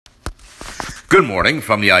Good morning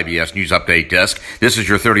from the IBS News Update Desk. This is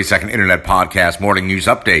your 30-second Internet Podcast Morning News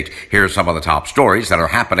Update. Here are some of the top stories that are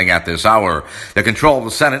happening at this hour. The control of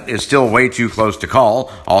the Senate is still way too close to call.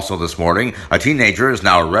 Also this morning, a teenager is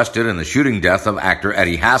now arrested in the shooting death of actor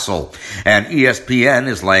Eddie Hassel. And ESPN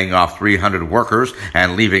is laying off 300 workers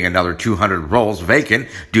and leaving another 200 roles vacant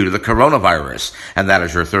due to the coronavirus. And that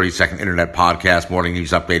is your 30-second Internet Podcast Morning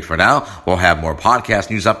News Update for now. We'll have more podcast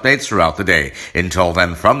news updates throughout the day. Until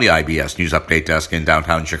then, from the IBS News Update Desk in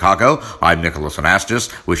downtown Chicago, I'm Nicholas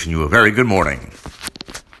Anastas, wishing you a very good morning.